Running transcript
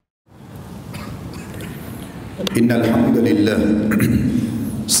Innal hamdalillah,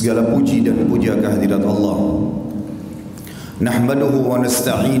 segala puji dan puja kehadirat Allah. Nahmaduhu wa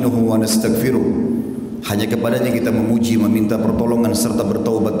nasta'inuhu wa nastaghfiruh. Hanya kepadanya kita memuji, meminta pertolongan serta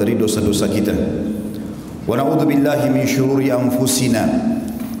bertaubat dari dosa-dosa kita. Wa na'udzu billahi min syururi anfusina.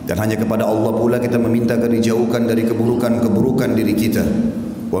 Dan hanya kepada Allah pula kita meminta agar dijauhkan dari keburukan-keburukan diri kita.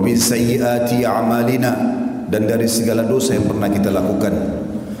 Wa min sayyiati a'malina, dan dari segala dosa yang pernah kita lakukan.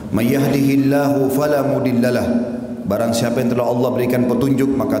 May yahdihillahu fala mudhillalah. Barang siapa yang telah Allah berikan petunjuk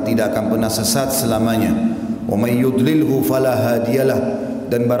maka tidak akan pernah sesat selamanya. Wa may yudlilhu fala hadiyalah.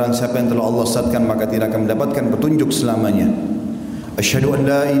 Dan barang siapa yang telah Allah sesatkan maka tidak akan mendapatkan petunjuk selamanya. Asyhadu an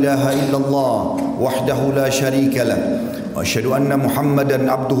la ilaha illallah wahdahu la syarikalah. Wa asyhadu anna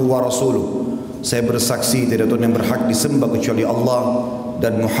Muhammadan abduhu wa rasuluh. Saya bersaksi tidak Tuhan yang berhak disembah kecuali Allah,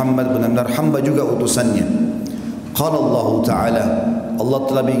 dan Muhammad benar-benar hamba juga utusannya. Qala Allah Ta'ala, Allah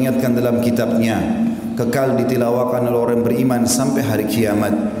telah mengingatkan dalam kitabnya, kekal ditilawakan oleh orang beriman sampai hari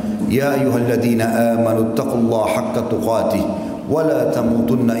kiamat. Ya ayyuhalladzina amanu taqullaha haqqa tuqatih wa la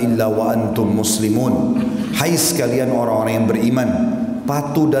tamutunna illa wa antum muslimun. Hai sekalian orang-orang yang beriman,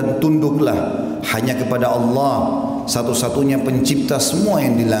 patuh dan tunduklah hanya kepada Allah, satu-satunya pencipta semua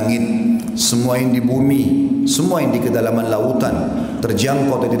yang di langit, semua yang di bumi, semua yang di kedalaman lautan,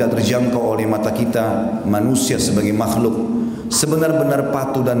 terjangkau atau tidak terjangkau oleh mata kita manusia sebagai makhluk. Sebenar-benar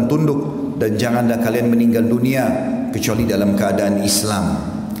patuh dan tunduk, dan janganlah kalian meninggal dunia kecuali dalam keadaan Islam.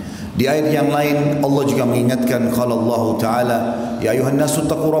 Di ayat yang lain Allah juga mengingatkan, qala Allah Ta'ala, ya ayuhan nasu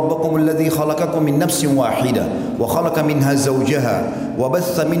taqu rabbakum alladhi khalaqakum min nafsin wahidah wa khalaqa minha zawjaha wa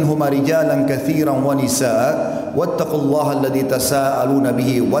batha minhuma rijalan katsiran wa nisaa wattaqullaha alladhi tasaaluna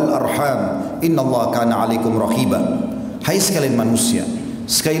bihi wal arham innallaha kana 'alaikum raqiba. Hai sekalian manusia,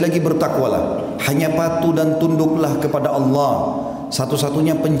 sekali lagi bertakwalah, hanya patuh dan tunduklah kepada Allah,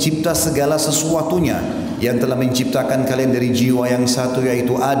 satu-satunya pencipta segala sesuatunya, yang telah menciptakan kalian dari jiwa yang satu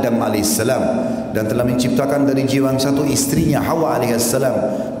yaitu Adam alaihissalam, dan telah menciptakan dari jiwa yang satu istrinya Hawa alaihissalam,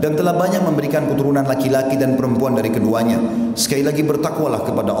 dan telah banyak memberikan keturunan laki-laki dan perempuan dari keduanya. Sekali lagi bertakwalah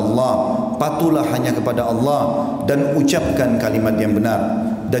kepada Allah, patuhlah hanya kepada Allah, dan ucapkan kalimat yang benar,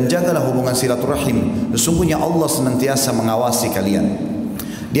 dan jagalah hubungan silaturahim. Sesungguhnya Allah senantiasa mengawasi kalian.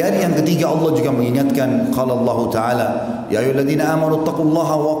 Di ayat yang ketiga Allah juga mengingatkan, qala Allah Ta'ala, ya ayyuhalladzina amanu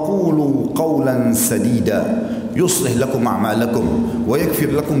taqullaha wa qulu qawlan sadida yuslih lakum a'malakum wa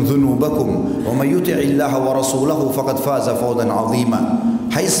yaghfir lakum dhunubakum wa may yuti'illaha wa rasulahu faqad faza fawzan 'azima.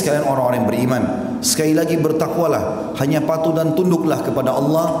 Hai sekalian orang-orang yang beriman, sekali lagi bertakwalah, hanya patuh dan tunduklah kepada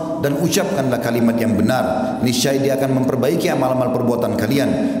Allah, dan ucapkanlah kalimat yang benar. Niscaya Dia akan memperbaiki amal-amal perbuatan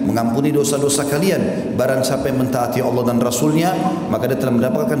kalian, mengampuni dosa-dosa kalian. Barang siapa yang mentaati Allah dan Rasulnya, maka dia telah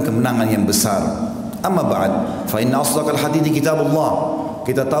mendapatkan kemenangan yang besar. Amma ba'd, fa inna asdaqal hadithi kitabullah.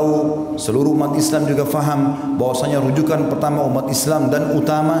 Kita tahu, seluruh umat Islam juga faham bahwasanya rujukan pertama umat Islam dan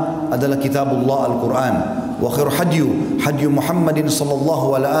utama adalah kitabullah Al-Quran. Wa khair hadyu Muhammadin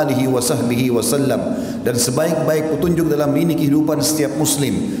sallallahu alaihi wasallam. Dan sebaik-baik petunjuk dalam ini kehidupan setiap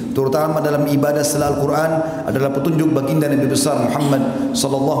muslim, terutama dalam ibadah setelah Al-Quran, adalah petunjuk baginda Nabi besar Muhammad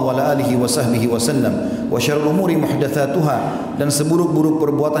sallallahu alaihi wasallam. Wa syarrul umuri muhdatsatuha, dan seburuk-buruk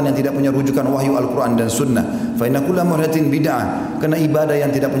perbuatan yang tidak punya rujukan wahyu Al-Quran dan sunnah. Fa inna kulla muhdatsin bid'ah, karena ibadah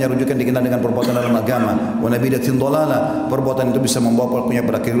yang tidak punya rujukan dikenal dengan perbuatan dalam agama. Wa nabidatin dalalah, perbuatan itu bisa membawa pelakunya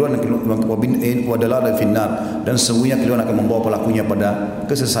pada keliruan wa dalalah finnar, dan sesungguhnya keliruan akan membawa pelakunya pada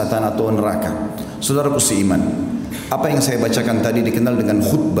kesesatan atau neraka. Saudaraku seiman, apa yang saya bacakan tadi dikenal dengan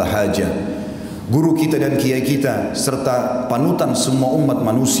khutbah haja. Guru kita dan kiai kita serta panutan semua umat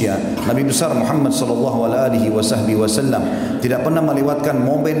manusia, Nabi besar Muhammad sallallahu alaihi wasallam, tidak pernah melewatkan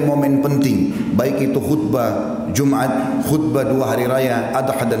momen-momen penting, baik itu khutbah Jum'at, khutbah 2 hari raya,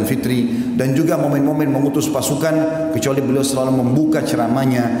 Adha dan Fitri, dan juga momen-momen mengutus pasukan, kecuali beliau selalu membuka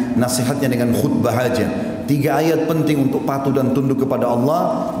ceramahnya, nasihatnya dengan khutbah haja. 3 ayat penting untuk patuh dan tunduk kepada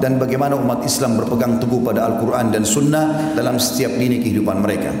Allah, dan bagaimana umat Islam berpegang teguh pada Al-Quran dan Sunnah dalam setiap lini kehidupan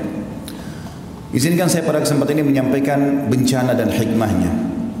mereka. Izinkan saya pada kesempatan ini menyampaikan bencana dan hikmahnya.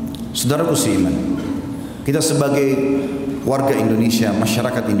 Saudaraku seiman, kita sebagai warga Indonesia,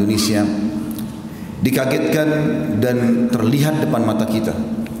 masyarakat Indonesia, dikagetkan dan terlihat depan mata kita,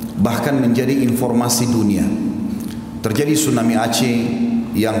 bahkan menjadi informasi dunia. Terjadi tsunami Aceh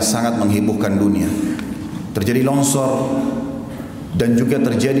yang sangat menghebohkan dunia. Terjadi longsor, dan juga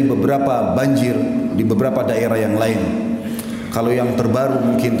terjadi beberapa banjir di beberapa daerah yang lain. Kalau yang terbaru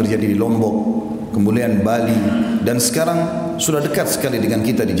mungkin terjadi di Lombok, kemudian Bali, dan sekarang sudah dekat sekali dengan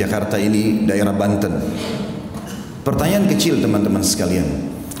kita di Jakarta ini, daerah Banten. Pertanyaan kecil teman-teman sekalian,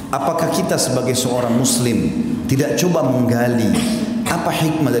 apakah kita sebagai seorang muslim tidak coba menggali apa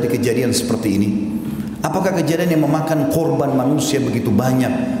hikmah dari kejadian seperti ini? Apakah kejadian yang memakan korban manusia begitu banyak?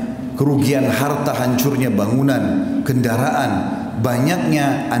 Kerugian harta, hancurnya bangunan, kendaraan,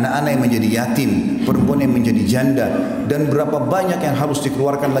 banyaknya anak-anak yang menjadi yatim, perempuan yang menjadi janda, dan berapa banyak yang harus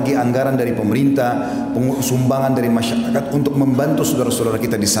dikeluarkan lagi anggaran dari pemerintah, sumbangan dari masyarakat untuk membantu saudara-saudara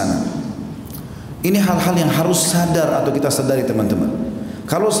kita di sana. Ini hal-hal yang harus sadar atau kita sadari teman-teman.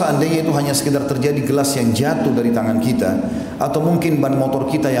 Kalau seandainya itu hanya sekedar terjadi gelas yang jatuh dari tangan kita, atau mungkin ban motor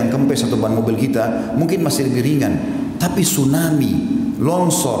kita yang kempes atau ban mobil kita, mungkin masih lebih ringan. Tapi tsunami,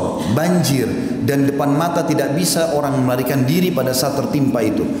 longsor, banjir, dan depan mata tidak bisa orang melarikan diri pada saat tertimpa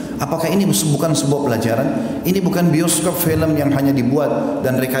itu. Apakah ini bukan sebuah pelajaran? Ini bukan bioskop film yang hanya dibuat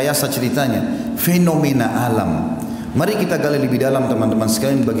dan rekayasa ceritanya. Fenomena alam. Mari kita gali lebih dalam teman-teman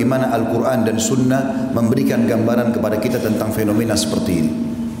sekalian bagaimana Al-Quran dan Sunnah memberikan gambaran kepada kita tentang fenomena seperti ini.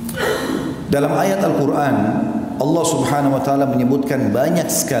 Dalam ayat Al-Quran, Allah Subhanahu wa Ta'ala menyebutkan banyak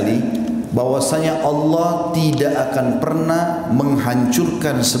sekali bahwasanya Allah tidak akan pernah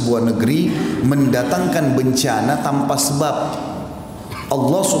menghancurkan sebuah negeri, mendatangkan bencana tanpa sebab.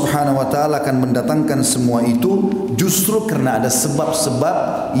 Allah Subhanahu wa Ta'ala akan mendatangkan semua itu justru karena ada sebab-sebab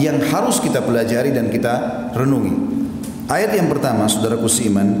yang harus kita pelajari dan kita renungi. Ayat yang pertama, saudaraku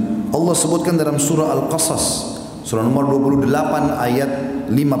seiman, Allah sebutkan dalam surah Al-Qasas, surah nomor 28 ayat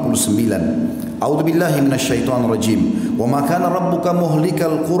 59. A'udzu billahi minasyaitonir rajim. Wa ma kana rabbuka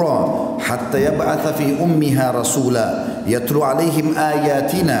muhlikal qura hatta yab'atha fi ummiha rasula yatlu 'alaihim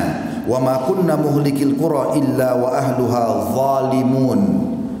ayatina wa ma kunna muhlikil qura illa wa ahluha zalimun.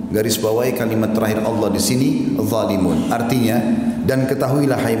 Garis bawahi kalimat terakhir Allah di sini, zalimun. Artinya, dan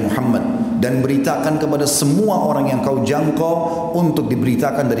ketahuilah hai Muhammad, dan beritakan kepada semua orang yang kau jangkau untuk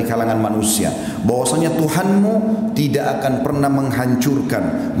diberitakan dari kalangan manusia bahwasanya Tuhanmu tidak akan pernah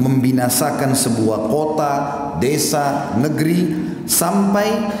menghancurkan, membinasakan sebuah kota, desa, negeri sampai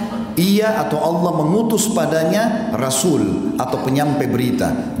ia atau Allah mengutus padanya rasul atau penyampai berita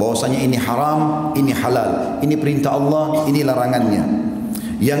bahwasanya ini haram, ini halal, ini perintah Allah, ini larangannya,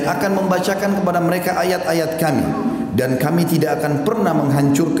 yang akan membacakan kepada mereka ayat-ayat kami. Dan kami tidak akan pernah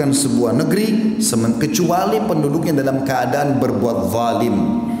menghancurkan sebuah negeri kecuali penduduknya dalam keadaan berbuat zalim.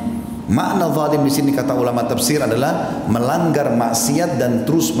 Makna zalim di sini kata ulama tafsir adalah melanggar maksiat dan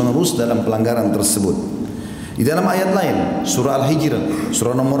terus menerus dalam pelanggaran tersebut. Di dalam ayat lain, surah Al-Hijr,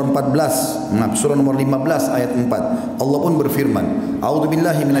 surah nomor 15 ayat 4, Allah pun berfirman, A'udzu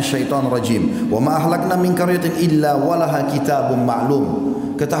billahi minasyaitonir rajim, wa ma ahlakna min qaryatin illa walaha kitabun ma'lum.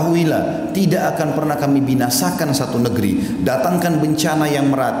 Ketahuilah, tidak akan pernah kami binasakan satu negeri, datangkan bencana yang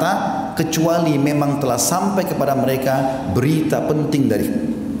merata, kecuali memang telah sampai kepada mereka berita penting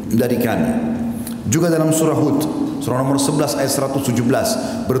dari kami. Juga dalam surah Hud, surah nomor 11 ayat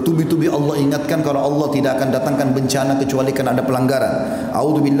 117, bertubi-tubi Allah ingatkan kalau Allah tidak akan datangkan bencana kecuali karena ada pelanggaran.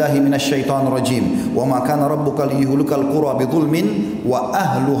 A'udzu billahi minasyaitonir rajim, wa ma kana rabbuka liyuhlikal qura bidzulmin wa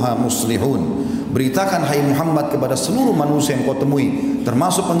ahluha muslihun. Beritakan hai Muhammad kepada seluruh manusia yang kau temui,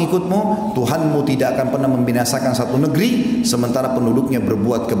 termasuk pengikutmu, Tuhanmu tidak akan pernah membinasakan satu negeri sementara penduduknya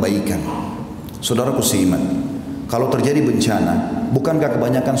berbuat kebaikan. Saudaraku seiman, kalau terjadi bencana, bukankah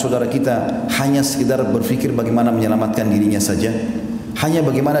kebanyakan saudara kita hanya sekedar berpikir bagaimana menyelamatkan dirinya saja? Hanya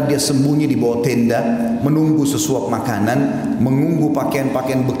bagaimana dia sembunyi di bawah tenda, menunggu sesuap makanan, menunggu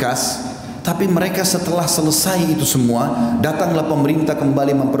pakaian-pakaian bekas. Tapi mereka setelah selesai itu semua, datanglah pemerintah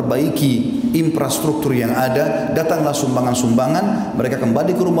kembali memperbaiki infrastruktur yang ada, datanglah sumbangan-sumbangan, mereka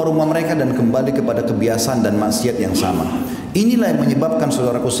kembali ke rumah-rumah mereka dan kembali kepada kebiasaan dan maksiat yang sama. Inilah yang menyebabkan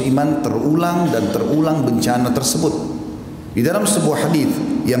saudaraku seiman terulang dan terulang bencana tersebut. Di dalam sebuah hadis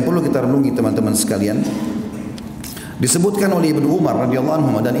yang perlu kita renungi teman-teman sekalian, disebutkan oleh Ibnu Umar radhiyallahu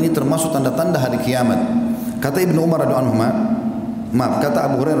anhu, dan ini termasuk tanda-tanda hari kiamat. Kata Ibnu Umar radhiyallahu anhu, kata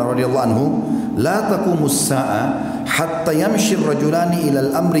Abu Hurairah radhiyallahu anhu, la taqumus sa'a hatta yamshi ar-rajulani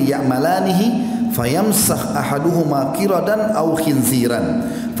ila al-amri ya'malanihi fayamsakh ahaduhuma qiradan aw khinziran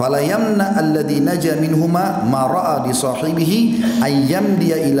fala yamna alladhi naja minhuma ma ra'a li sahibihi ay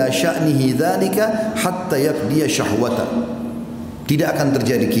yamdiya ila sya'nihi dhalika hatta yaqdiya syahwata. Tidak akan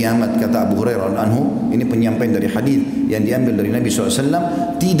terjadi kiamat, kata Abu Hurairah anhu, ini penyampaian dari hadis yang diambil dari Nabi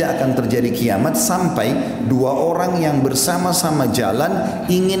SAW. Tidak akan terjadi kiamat sampai dua orang yang bersama-sama jalan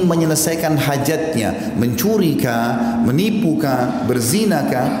ingin menyelesaikan hajatnya, mencurikah, menipukah,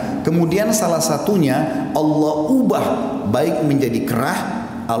 berzinakah, kemudian salah satunya Allah ubah baik menjadi kerah,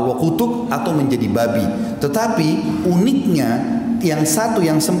 Allah kutuk, atau menjadi babi. Tetapi uniknya, yang satu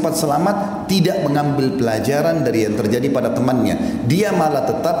yang sempat selamat tidak mengambil pelajaran dari yang terjadi pada temannya. Dia malah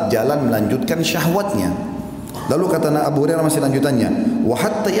tetap jalan melanjutkan syahwatnya. Lalu kata Abu Hurairah masih lanjutannya, wa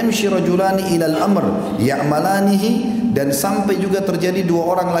hatta yamshi rajulani ila al-amr ya'malanihi, dan sampai juga terjadi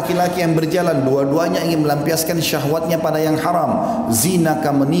dua orang laki-laki yang berjalan, dua-duanya ingin melampiaskan syahwatnya pada yang haram, zina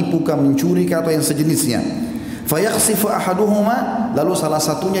kah, menipu kah, mencuri kah, atau yang sejenisnya. Fayakhsifu ahaduhuma, lalu salah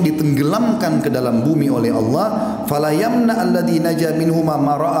satunya ditenggelamkan ke dalam bumi oleh Allah. Fala yamna alladhi naja minhuma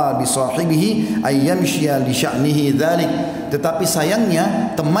ma ra'a bi sahibihi ay yamshiya li sya'nihi dzalik. Tetapi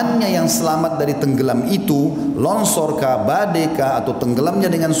sayangnya temannya yang selamat dari tenggelam itu, longsor kah, badai kah, atau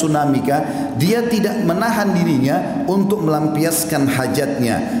tenggelamnya dengan tsunami kah, dia tidak menahan dirinya untuk melampiaskan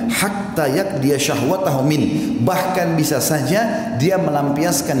hajatnya hatta yaqdiya syahwatahu min. Bahkan bisa saja dia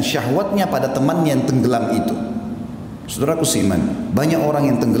melampiaskan syahwatnya pada temannya yang tenggelam itu. Saudaraku seiman, banyak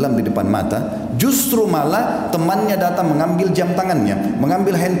orang yang tenggelam di depan mata, justru malah temannya datang mengambil jam tangannya,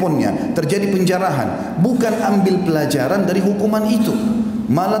 mengambil handphonenya, terjadi penjarahan. Bukan ambil pelajaran dari hukuman itu,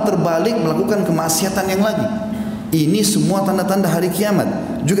 malah terbalik melakukan kemaksiatan yang lagi. Ini semua tanda-tanda hari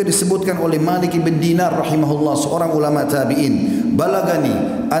kiamat. Juga disebutkan oleh Malik bin Dinar rahimahullah, seorang ulama tabi'in,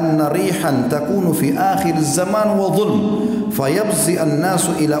 balagani anna rihan takunu fi akhir zaman wa dhulm fayabzi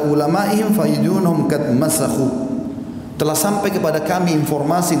an-nasu ila ulama'ihim fayidunhum kad masakhu. Telah sampai kepada kami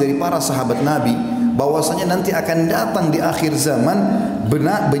informasi dari para sahabat Nabi bahwasanya nanti akan datang di akhir zaman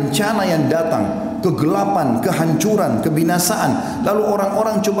bencana yang datang, kegelapan, kehancuran, kebinasaan. Lalu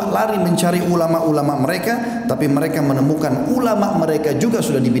orang-orang coba lari mencari ulama-ulama mereka, tapi mereka menemukan ulama mereka juga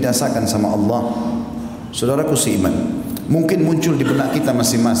sudah dibinasakan sama Allah. Saudaraku seiman, mungkin muncul di benak kita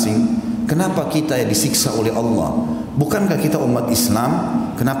masing-masing, kenapa kita disiksa oleh Allah? Bukankah kita umat Islam?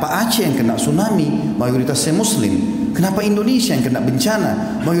 Kenapa Aceh yang kena tsunami? Mayoritasnya Muslim. Kenapa Indonesia yang kena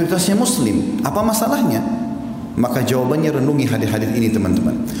bencana? Mayoritasnya Muslim. Apa masalahnya? Maka jawabannya renungi hadis-hadis ini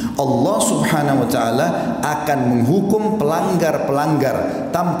teman-teman. Allah subhanahu wa ta'ala akan menghukum pelanggar-pelanggar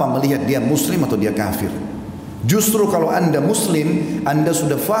tanpa melihat dia Muslim atau dia kafir. Justru kalau anda Muslim, anda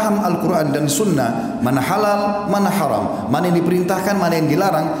sudah faham Al-Quran dan Sunnah, mana halal, mana haram, mana yang diperintahkan, mana yang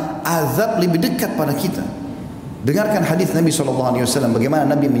dilarang, azab lebih dekat pada kita. Dengarkan hadis Nabi SAW, bagaimana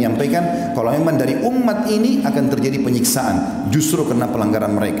Nabi menyampaikan kalau memang dari umat ini akan terjadi penyiksaan justru karena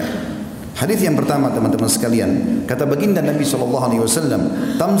pelanggaran mereka. Hadis yang pertama teman-teman sekalian, kata baginda Nabi SAW,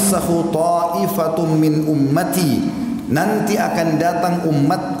 tamsahu ta'ifatum min ummati, nanti akan datang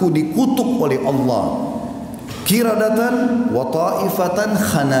umatku dikutuk oleh Allah, kiradatan wa ta'ifatan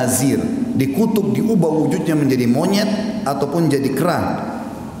khanazir, dikutuk, diubah wujudnya menjadi monyet ataupun jadi kerang.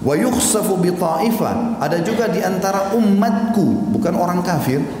 Wa yukhsafu bi ta'ifah, ada juga di antara umatku, bukan orang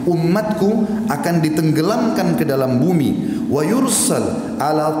kafir, umatku akan ditenggelamkan ke dalam bumi. Wa yursal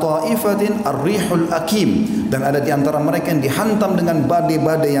ala ta'ifatin ar-rihul akim, dan ada di antara mereka yang dihantam dengan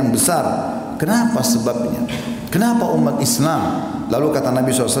badai-badai yang besar. Kenapa sebabnya? Kenapa umat Islam? Lalu kata Nabi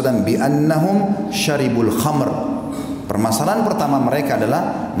SAW, bi annahum syaribul khamr. Permasalahan pertama mereka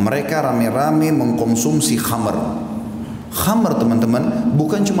adalah mereka rame-rame mengkonsumsi khamr. Khamr teman-teman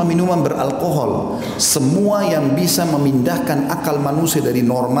bukan cuma minuman beralkohol. Semua yang bisa memindahkan akal manusia dari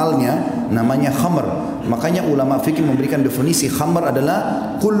normalnya namanya khamr. Makanya ulama fikih memberikan definisi khamr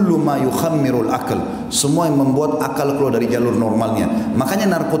adalah kullu ma yukhammirul akal, semua yang membuat akal keluar dari jalur normalnya.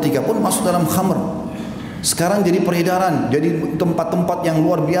 Makanya narkotika pun masuk dalam khamr. Sekarang jadi peredaran, jadi tempat-tempat yang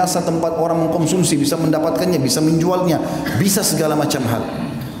luar biasa, tempat orang mengkonsumsi, bisa mendapatkannya, bisa menjualnya, bisa segala macam hal.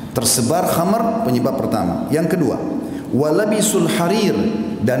 Tersebar khamr, penyebab pertama. Yang kedua, walabisul harir,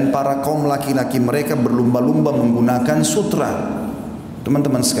 dan para kaum laki-laki mereka berlumba-lumba menggunakan sutra.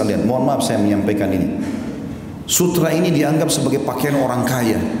 Teman-teman sekalian, mohon maaf saya menyampaikan ini. Sutra ini dianggap sebagai pakaian orang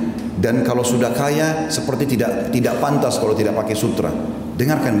kaya, dan kalau sudah kaya seperti tidak pantas kalau tidak pakai sutra.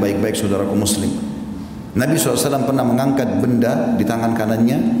 Dengarkan baik-baik saudaraku muslim. Nabi SAW pernah mengangkat benda di tangan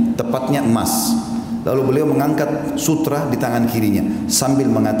kanannya, tepatnya emas. Lalu beliau mengangkat sutra di tangan kirinya sambil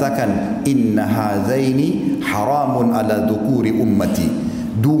mengatakan, inna hadzaini haramun ala dzukuri ummati.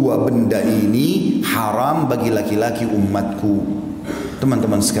 Dua benda ini haram bagi laki-laki umatku.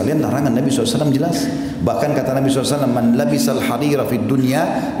 Teman-teman sekalian, larangan Nabi SAW jelas. Bahkan kata Nabi SAW, man labisal harira fid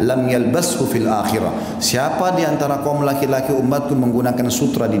dunya lam yalbashu fil akhirah. Siapa di antara kaum laki-laki umatku menggunakan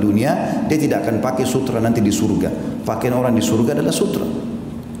sutra di dunia, dia tidak akan pakai sutra nanti di surga. Pakaian orang di surga adalah sutra.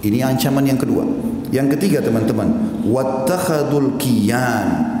 Ini ancaman yang kedua. Yang ketiga teman-teman, wattakhadul kiyan,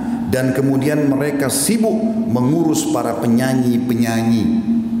 dan kemudian mereka sibuk mengurus para penyanyi-penyanyi.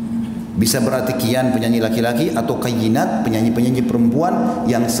 Bisa berarti kiyan penyanyi laki-laki atau kayinat penyanyi-penyanyi perempuan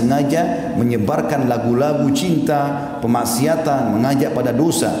yang sengaja menyebarkan lagu-lagu cinta, pemaksiatan, mengajak pada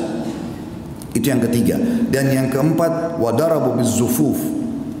dosa. Itu yang ketiga. Dan yang keempat, wadarabu bizzufuf,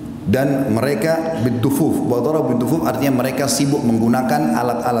 dan mereka bidufuf. Wadarabu bidufuf artinya mereka sibuk menggunakan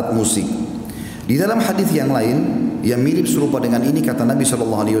alat-alat musik. Di dalam hadis yang lain yang mirip serupa dengan ini kata Nabi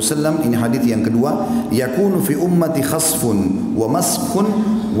SAW, ini hadis yang kedua, yakunu fi ummati khasfun wa maskhun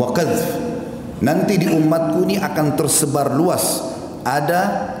wa qadhf. Nanti di umatku ini akan tersebar luas, ada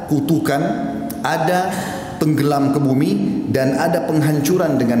kutukan, ada tenggelam ke bumi, dan ada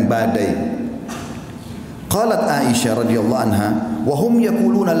penghancuran dengan badai. Qalat Aisyah radhiyallahu anha, wa hum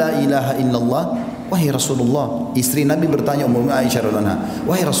yaquluna la ilaha illallah. Wahai Rasulullah, istri Nabi bertanya Aisyah radhiyallahu anha,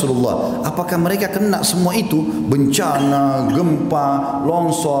 wahai Rasulullah, apakah mereka kena semua itu? Bencana, gempa,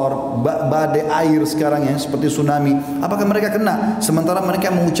 longsor, badai air sekarang ya, seperti tsunami. Apakah mereka kena sementara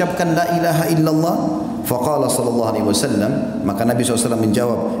mereka mengucapkan la ilaha illallah? Faqala sallallahu alaihi wasallam, maka Nabi SAW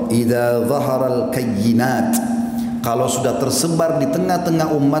menjawab, idza dhaharal kayyinat, kalau sudah tersebar di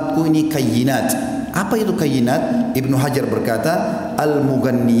tengah-tengah umatku ini kayyinat. Apa itu kayyinat? Ibnu Hajar berkata,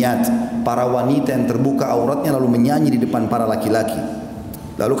 al-mughanniyat, para wanita yang terbuka auratnya lalu menyanyi di depan para laki-laki.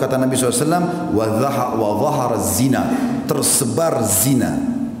 Lalu kata Nabi SAW, wa dhahara zina, tersebar zina.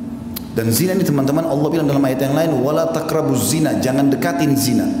 Dan zina ini teman-teman, Allah bilang dalam ayat yang lain, wala taqrabuz zina, jangan dekatin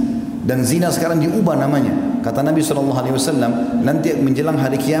zina. Dan zina sekarang diubah namanya. Kata Nabi SAW, nanti menjelang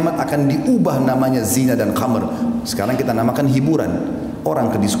hari kiamat akan diubah namanya zina dan khamr. Sekarang kita namakan hiburan.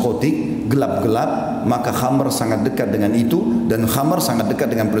 Orang ke diskotik, gelap-gelap, maka khamr sangat dekat dengan itu, dan khamr sangat dekat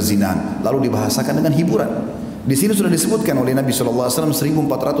dengan perzinahan. Lalu dibahasakan dengan hiburan. Di sini sudah disebutkan oleh Nabi SAW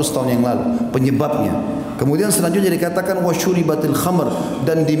 1400 tahun yang lalu penyebabnya. Kemudian selanjutnya dikatakan wasyuribatil khamr,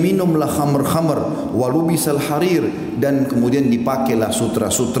 dan diminumlah khamr-khamr, walubisal harir, dan kemudian dipakailah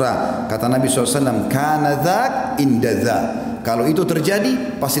sutra-sutra. Kata Nabi SAW, kana dzak inda dzak. Kalau itu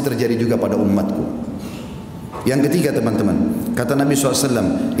terjadi, pasti terjadi juga pada umatku. Yang ketiga teman-teman, kata Nabi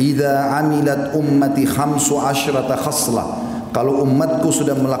SAW, idza amilat ummati khamsu asyrata khaslah, kalau umatku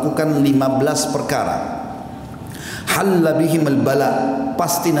sudah melakukan 15 perkara, halla bihim al-bala,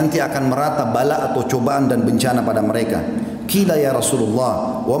 pasti nanti akan merata bala atau cobaan dan bencana pada mereka. Qila ya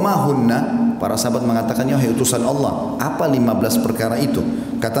Rasulullah, wa ma hunna? Para sahabat mengatakan, ya utusan Allah, apa 15 perkara itu?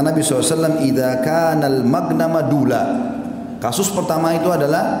 Kata Nabi SAW, idza kana al-magnama dula. Kasus pertama itu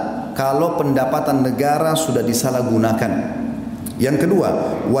adalah kalau pendapatan negara sudah disalahgunakan. Yang kedua,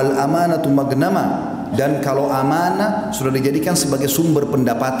 wal amanatu magnama, dan kalau amanah sudah dijadikan sebagai sumber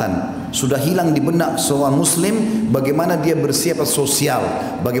pendapatan, sudah hilang di benak seorang muslim bagaimana dia bersiap sosial,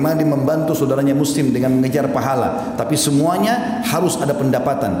 bagaimana dia membantu saudaranya muslim dengan mengejar pahala, tapi semuanya harus ada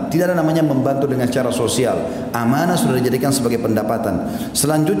pendapatan. Tidak ada namanya membantu dengan cara sosial. Amanah sudah dijadikan sebagai pendapatan.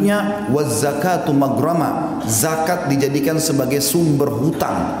 Selanjutnya waz zakatu magrama, zakat dijadikan sebagai sumber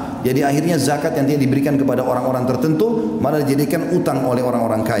hutang. Jadi akhirnya zakat yang diberikan kepada orang-orang tertentu malah dijadikan utang oleh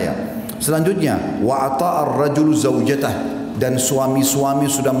orang-orang kaya. Selanjutnya wa ata'ar rajulu zaujatah, dan suami-suami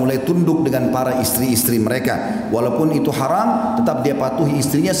sudah mulai tunduk dengan para istri-istri mereka, walaupun itu haram tetap dia patuhi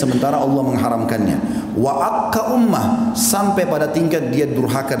istrinya sementara Allah mengharamkannya. Wa akka ummah, sampai pada tingkat dia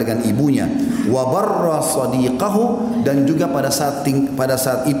durhaka dengan ibunya. Wa barra sadiqahu, dan juga pada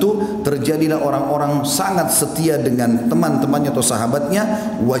saat itu terjadilah orang-orang sangat setia dengan teman-temannya atau sahabatnya.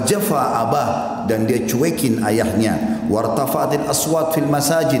 Wa jafa abah, dan dia cuekin ayahnya. Wartafa'atil aswat fil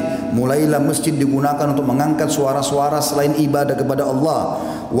masajid, mulailah masjid digunakan untuk mengangkat suara-suara selain ibadah kepada Allah.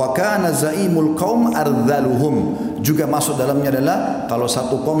 Wa kana zaimul qaum ardzaluhum, juga masuk dalamnya adalah kalau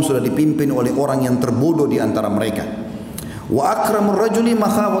satu kaum sudah dipimpin oleh orang yang terbodoh di antara mereka. Wa akramur rajuli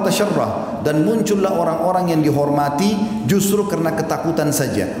makhafata syarrah, dan muncullah orang-orang yang dihormati justru karena ketakutan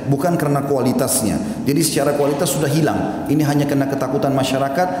saja, bukan karena kualitasnya. Jadi secara kualitas sudah hilang, ini hanya karena ketakutan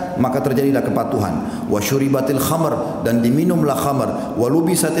masyarakat, maka terjadilah kepatuhan. Wa syuribatil khamr, dan diminumlah khamr. Wa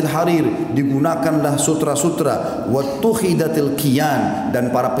lubisatil harir, digunakanlah sutra-sutra. Wa tukhidatil qiyan,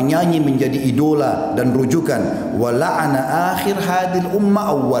 dan para penyanyi menjadi idola dan rujukan. Wa la'ana akhir hadil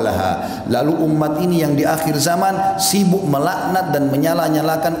umma awwalaha, lalu umat ini yang di akhir zaman sibuk melaknat dan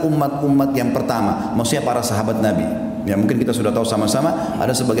menyala-nyalakan umat-umat yang pertama, maksudnya para sahabat Nabi. Ya, mungkin kita sudah tahu sama-sama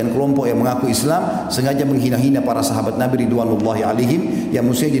ada sebagian kelompok yang mengaku Islam sengaja menghina-hina para sahabat Nabi ridwanullahi alaihim yang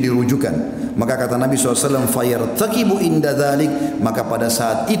mestinya jadi rujukan. Maka kata Nabi SAW, fayartaqibu inda dzalik, maka pada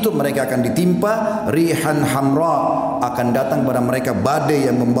saat itu mereka akan ditimpa rihan hamra, akan datang pada mereka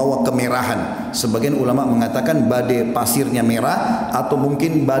badai yang membawa kemerahan. Sebagian ulama mengatakan badai pasirnya merah, atau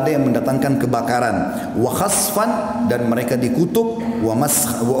mungkin badai yang mendatangkan kebakaran. Wa khasfan, dan mereka dikutuk. Wa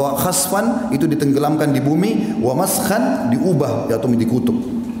khasfan itu ditenggelamkan di bumi. Wa maskhan diubah atau dikutuk.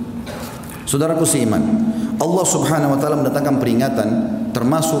 Saudaraku seiman, Allah Subhanahu wa taala mendatangkan peringatan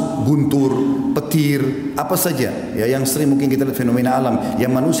termasuk guntur, petir, apa saja ya yang sering mungkin kita lihat fenomena alam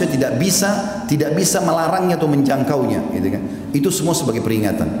yang manusia tidak bisa melarangnya atau menjangkaunya, gitu kan. Itu semua sebagai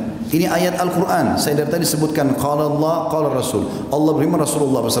peringatan. Ini ayat Al-Quran. Saya dari tadi sebutkan qala Allah, qala Rasul. Allah beriman,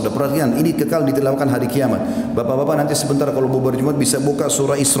 Rasulullah bersabda. Perhatikan, ini kekal ditilawahkan hari kiamat. Bapak-bapak nanti sebentar kalau mau berjumat bisa buka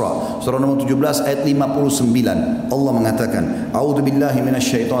surah Isra, surah nomor 17 ayat 59. Allah mengatakan, a'udzubillahi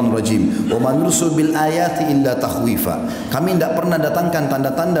minasyaitonir rajim. Wa man nursil bil ayati illa takhwifa. Kami tidak pernah datangkan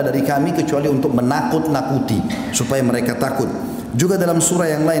tanda-tanda dari kami kecuali untuk menakut-nakuti supaya mereka takut. Juga dalam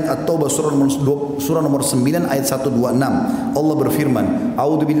surah yang lain At-Taubah surah nomor 9 ayat 126 Allah berfirman,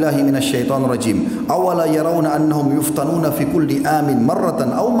 a'udzubillahi minasyaitonir rajim. Awala yarawna annahum yuftanuna fi kulli amin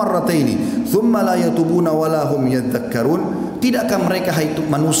marratan aw marrataini thumma la yatubuna wala hum yadhakkarun. Tidakkah mereka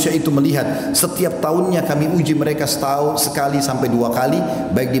manusia itu melihat setiap tahunnya kami uji mereka setahun sekali sampai 2 kali,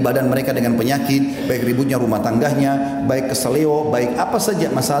 baik di badan mereka dengan penyakit, baik ributnya rumah tangganya, baik keseleo, baik apa saja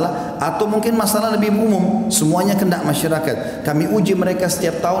masalah, atau mungkin masalah lebih umum, semuanya kena masyarakat. Kami uji mereka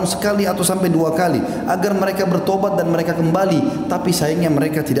setiap tahun sekali atau sampai 2 kali agar mereka bertobat dan mereka kembali, tapi sayangnya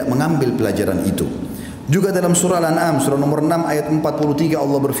mereka tidak mengambil pelajaran itu. Juga dalam surah Al-An'am surah nomor 6 ayat 43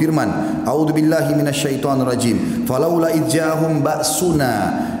 Allah berfirman, a'udzubillahi minasyaitonir rajim. Falaula idja'ahum ba'suna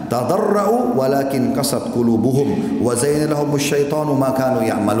tadarra'u walakin qasat qulubuhum wa zayyana lahumus syaitanu ma kanu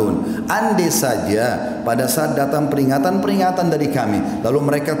ya'malun. Andai saja pada saat datang peringatan-peringatan dari kami lalu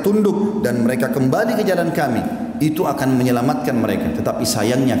mereka tunduk dan mereka kembali ke jalan kami, itu akan menyelamatkan mereka. Tetapi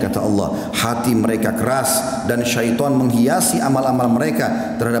sayangnya kata Allah, hati mereka keras dan syaitan menghiasi amal-amal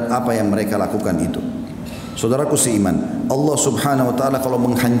mereka terhadap apa yang mereka lakukan itu. Saudaraku seiman, Allah subhanahu wa ta'ala kalau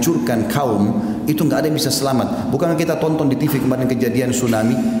menghancurkan kaum itu nggak ada yang bisa selamat. Bukan kita tonton di TV kemarin kejadian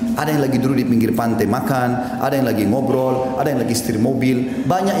tsunami, ada yang lagi duduk di pinggir pantai makan, ada yang lagi ngobrol, ada yang lagi setir mobil.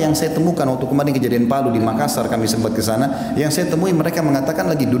 Banyak yang saya temukan waktu kemarin kejadian Palu di Makassar, kami sempat ke sana, yang saya temui mereka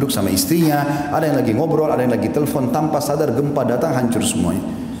mengatakan lagi duduk sama istrinya, ada yang lagi ngobrol, ada yang lagi telepon, tanpa sadar gempa datang hancur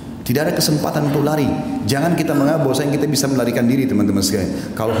semuanya. Tidak ada kesempatan untuk lari. Jangan kita menganggap bahwasanya kita bisa melarikan diri, teman-teman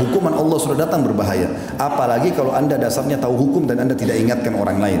sekalian. Kalau hukuman Allah sudah datang berbahaya. Apalagi kalau anda dasarnya tahu hukum dan anda tidak ingatkan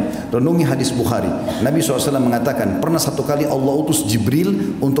orang lain. Renungi hadis Bukhari. Nabi SAW mengatakan, pernah satu kali Allah utus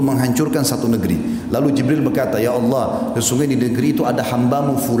Jibril untuk menghancurkan satu negeri. Lalu Jibril berkata, ya Allah, sesungguhnya di negeri itu ada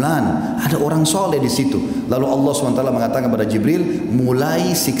hambamu fulan, ada orang soleh di situ. Lalu Allah SWT mengatakan kepada Jibril,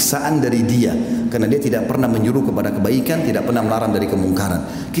 mulai siksaan dari dia, karena dia tidak pernah menyuruh kepada kebaikan, tidak pernah melarang dari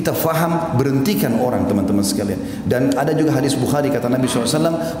kemungkaran. Kita faham, berhentikan orang, teman-teman sekalian. Dan ada juga hadis Bukhari, kata Nabi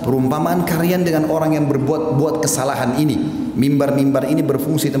SAW, perumpamaan kalian dengan orang yang berbuat kesalahan ini. Mimbar-mimbar ini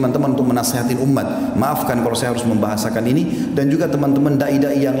berfungsi teman-teman untuk menasihatin umat. Maafkan kalau saya harus membahasakan ini. Dan juga teman-teman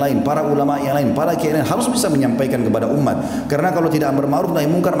dai-dai yang lain, para ulama yang lain, para kiai yang harus bisa menyampaikan kepada umat. Karena kalau tidak amar ma'ruf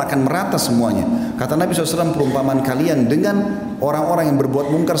nahi mungkar akan merata semuanya. Kata Nabi SAW, perumpamaan kalian dengan orang-orang yang berbuat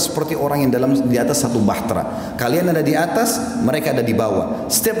mungkar seperti orang yang di atas satu bahtera. Kalian ada di atas, mereka ada di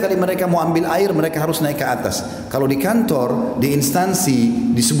bawah. Setiap kali mereka mau ambil air, mereka harus naik ke atas. Kalau di kantor, di instansi,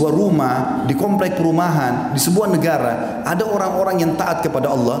 di sebuah rumah, di komplek perumahan, di sebuah negara, ada orang-orang yang taat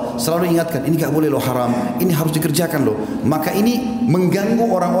kepada Allah, selalu ingatkan, ini gak boleh loh, haram, ini harus dikerjakan loh. Maka ini mengganggu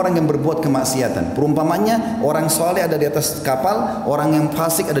orang-orang yang berbuat kemaksiatan. Perumpamannya, orang soleh ada di atas kapal, orang yang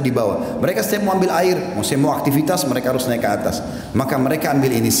fasik ada di bawah. Mereka setiap mau ambil air, mau aktivitas, mereka harus naik ke atas. Maka mereka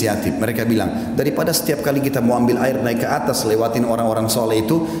ambil inisiatif. Mereka bilang, daripada setiap kali kita mau ambil air naik ke atas, lewatin orang-orang soleh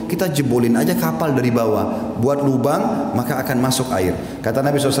itu, kita jebolin aja kapal dari bawah, buat lubang, maka akan masuk air. Kata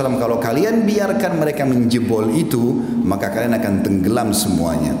Nabi SAW, kalau kalian biarkan mereka menjebol itu, maka kalian akan tenggelam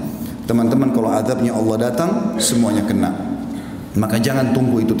semuanya. Teman-teman, kalau azabnya Allah datang, semuanya kena. Maka jangan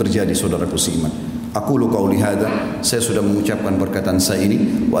tunggu itu terjadi, saudaraku seiman. Aqulu qauli hadza, saya sudah mengucapkan perkataan saya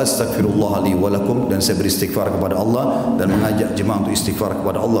ini, wa astaghfirullah li wa lakum, dan saya beristighfar kepada Allah dan mengajak jemaah untuk istighfar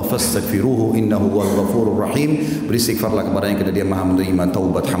kepada Allah. Fastaghfiruhu innahu huwal ghafurur rahim. Beristighfarlah kepadanya karena dia Maha menerima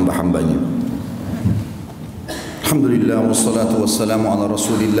taubat hamba-hambanya. Alhamdulillah wassalatu wassalamu ala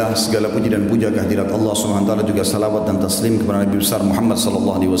Rasulillah. Segala puji dan puja kehadirat Allah Subhanahu wa taala, juga salawat dan taslim kepada Nabi besar Muhammad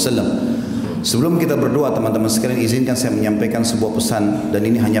sallallahu alaihi wasallam. Sebelum kita berdoa, teman-teman sekalian, izinkan saya menyampaikan sebuah pesan, dan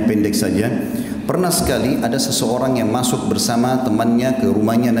ini hanya pendek saja. Pernah sekali ada seseorang yang masuk bersama temannya ke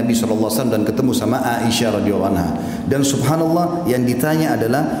rumahnya Nabi SAW dan ketemu sama Aisyah radhiyallahu anha. Dan subhanallah, yang ditanya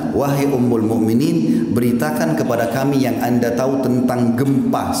adalah, wahai ummul mukminin, beritakan kepada kami yang anda tahu tentang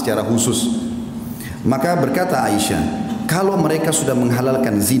gempa secara khusus. Maka berkata Aisyah, kalau mereka sudah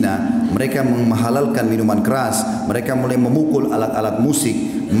menghalalkan zina, mereka menghalalkan minuman keras, mereka mulai memukul alat-alat musik,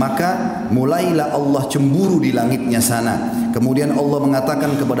 maka mulailah Allah cemburu di langitnya sana. Kemudian Allah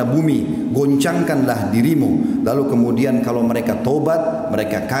mengatakan kepada bumi, goncangkanlah dirimu. Lalu kemudian kalau mereka tobat,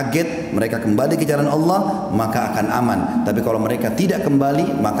 mereka kaget, mereka kembali ke jalan Allah, maka akan aman. Tapi kalau mereka tidak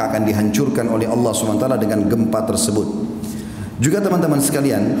kembali, maka akan dihancurkan oleh Allah SWT dengan gempa tersebut. Juga teman-teman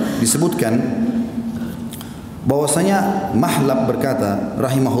sekalian, disebutkan bahwasanya Mahlab berkata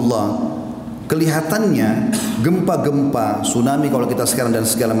rahimahullah, kelihatannya gempa-gempa, tsunami kalau kita sekarang dan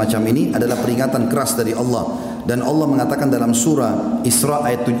segala macam ini adalah peringatan keras dari Allah. Dan Allah mengatakan dalam surah Isra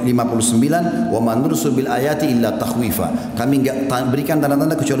ayat 59, wa man nursil bil ayati illa takhwifa. Kami enggak berikan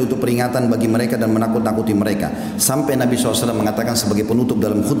tanda-tanda kecuali untuk peringatan bagi mereka dan menakut-nakuti mereka. Sampai Nabi SAW mengatakan sebagai penutup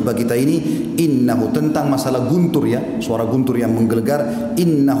dalam khutbah kita ini, innahu, tentang masalah guntur ya, suara guntur yang menggelegar,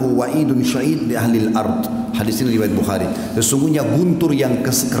 innahu wa'idun sya'id li ahlil ard. Hadis ini riwayat Bukhari. Sesungguhnya guntur yang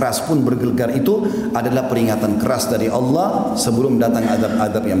keras pun bergelegar itu adalah peringatan keras dari Allah sebelum datang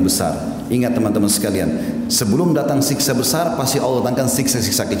azab-azab yang besar. Ingat teman-teman sekalian, sebelum datang siksa besar pasti Allah datangkan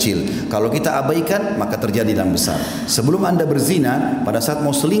siksa-siksa kecil. Kalau kita abaikan maka terjadi yang besar. Sebelum anda berzina, pada saat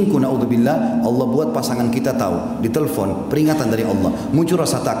mau selingkuh naudzubillah, Allah buat pasangan kita tahu, ditelepon, peringatan dari Allah, muncul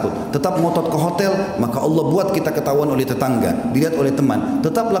rasa takut. Tetap ngotot ke hotel, maka Allah buat kita ketahuan oleh tetangga, dilihat oleh teman.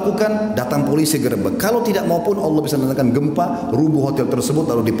 Tetap lakukan, datang polisi gerebek. Kalau tidak maupun Allah bisa mendatangkan gempa, rubuh hotel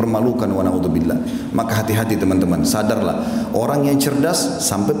tersebut lalu dipermalukan wa naudzubillah. Maka hati-hati teman-teman, sadarlah. Orang yang cerdas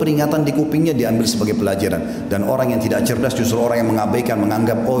sampai peringatan di kupingnya diambil sebagai pelajaran, dan orang yang tidak cerdas justru orang yang mengabaikan,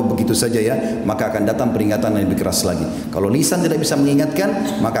 menganggap oh begitu saja ya, maka akan datang peringatan yang lebih keras lagi. Kalau lisan tidak bisa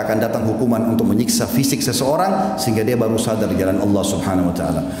mengingatkan, maka akan datang hukuman untuk menyiksa fisik seseorang sehingga dia baru sadar jalan Allah Subhanahu wa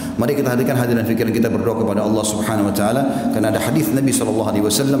taala. Mari kita hadirkan hadiran fikiran kita berdoa kepada Allah Subhanahu wa taala, karena ada hadis Nabi sallallahu alaihi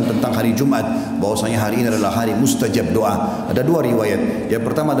wasallam tentang hari Jumat bahwasanya hari ini adalah hari mustajab doa. Ada dua riwayat. Yang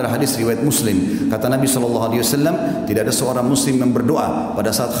pertama adalah hadis riwayat Muslim. Kata Nabi sallallahu alaihi wasallam, tidak ada seorang muslim yang berdoa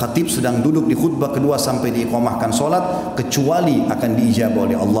pada saat khatib sedang duduk di khutbah kedua sampai diiqamahkan solat kecuali akan diijabah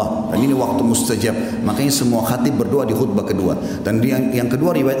oleh Allah. Dan ini waktu mustajab. Makanya semua khatib berdoa di khutbah kedua. Dan yang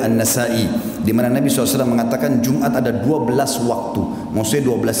kedua riwayat An-Nasa'i, di mana Nabi SAW mengatakan Jumat ada 12 waktu, maksudnya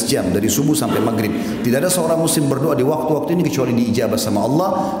 12 jam dari subuh sampai maghrib. Tidak ada seorang muslim berdoa di waktu-waktu ini kecuali diijabah sama Allah.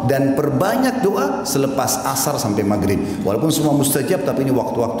 Dan perbanyak doa selepas asar sampai maghrib. Walaupun semua mustajab, tapi ini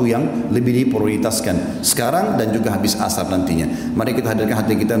waktu-waktu yang lebih diprioritaskan sekarang dan juga habis asar nantinya. Mari kita hadirkan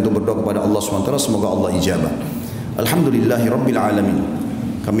hati kita untuk berdoa kepada Allah SWT, semoga Allah ijabah. Alhamdulillahi Rabbil Alamin.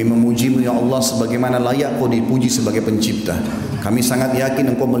 Kami memuji-Mu ya Allah sebagaimana layak Kau dipuji sebagai pencipta. Kami sangat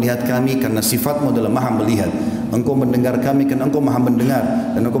yakin Engkau melihat kami karena sifat-Mu adalah maha melihat. Engkau mendengar kami karena Engkau maha mendengar.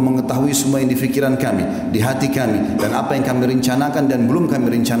 Dan Engkau mengetahui semua yang di fikiran kami, di hati kami, dan apa yang kami rencanakan dan belum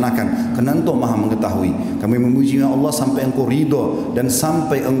kami rencanakan, karena Engkau maha mengetahui. Kami memuji ya Allah sampai Engkau ridho dan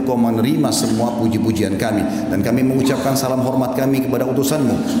sampai Engkau menerima semua puji-pujian kami. Dan kami mengucapkan salam hormat kami kepada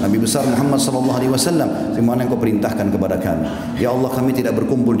utusan-Mu Nabi besar Muhammad sallallahu alaihi wasallam, sebagaimana Engkau perintahkan kepada kami. Ya Allah, kami tidak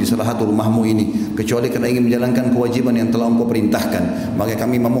berkumpul di salah satu rumah-Mu ini kecuali karena ingin menjalankan kewajiban yang telah Engkau perintahkan. Maka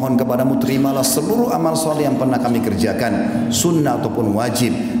kami memohon kepadamu, terimalah seluruh amal saleh yang pernah kami kerjakan, sunnah ataupun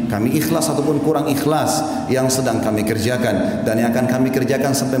wajib, kami ikhlas ataupun kurang ikhlas yang sedang kami kerjakan dan yang akan kami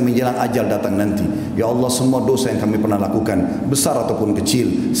kerjakan sampai menjelang ajal datang nanti. Ya Allah, semua dosa yang kami pernah lakukan, besar ataupun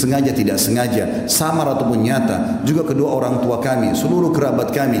kecil, sengaja tidak sengaja, samar ataupun nyata, juga kedua orang tua kami, seluruh kerabat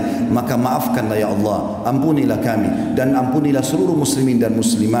kami, maka maafkanlah ya Allah, ampunilah kami dan ampunilah seluruh muslimin dan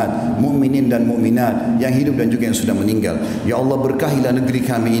muslimat, mukminin dan mukminat yang hidup dan juga yang sudah meninggal. Ya Allah, berkahilah negeri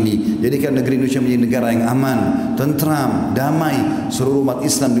kami ini, jadikan negeri Indonesia menjadi negara yang aman, tentram, damai, seluruh umat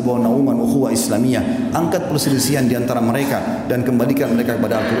Islam di bawah naungan ukhuwah Islamiyah. Angkat perselisihan di antara mereka dan kembalikan mereka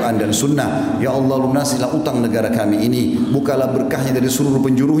kepada Al-Quran dan Sunnah. Ya Allah, lunasilah utang negara kami ini, bukalah berkahnya dari seluruh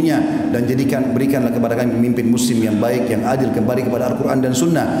penjuruhnya, dan berikanlah kepada kami pemimpin muslim yang baik, yang adil, kembali kepada Al-Quran dan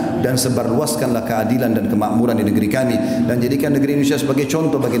Sunnah, dan sebarluaskanlah keadilan dan kemakmuran di negeri kami, dan jadikan negeri Indonesia sebagai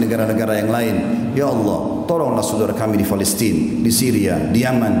contoh bagi negara-negara yang lain. Ya Allah, tolonglah saudara kami di Palestina, di Syria, di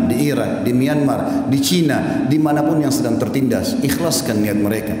Yaman, di Irak, di Myanmar, di Cina, dimanapun yang sedang tertindas. Ikhlaskan niat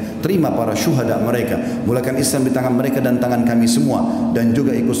mereka, terima para syuhada mereka, mulakan Islam di tangan mereka dan tangan kami semua, dan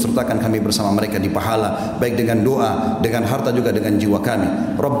juga ikut sertakan kami bersama mereka di pahala, baik dengan doa, dengan harta, juga dengan jiwa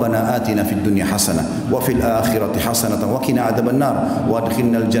kami. Rabbana atina fid dunya hasanah wa fil akhirati hasanah wa qina adzabannar wa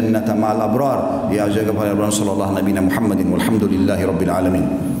adkhilnal jannata ma'al abrar. Ya jazakallahu khairan sallallahu nabiyina Muhammadin walhamdulillahi rabbil alamin.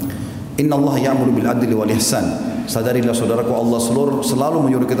 Inna Allah ya'muru bil adli wal ihsan. Sadarilah saudaraku, Allah selalu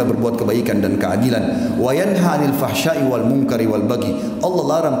menyuruh kita berbuat kebaikan dan keadilan. Wa yanha 'anil fahsya'i wal munkari wal baghi. Allah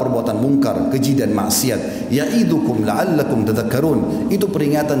larang perbuatan mungkar, keji dan maksiat. Ya'idukum la'allakum tadhakkarun. Itu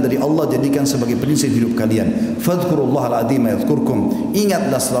peringatan dari Allah, jadikan sebagai prinsip hidup kalian. Fadhkurullahal 'azima yadhkurkum.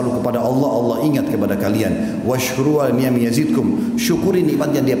 Ingatlah selalu kepada Allah, Allah ingat kepada kalian. Washkuru 'ala ni'ami yazidkum. Syukuri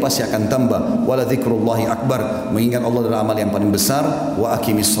nikmatnya, dia pasti akan tambah. Wala dzikrullahi akbar. Mengingat Allah adalah amal yang paling besar. Wa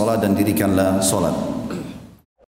aqimis shalah, dan dirikanlah salat.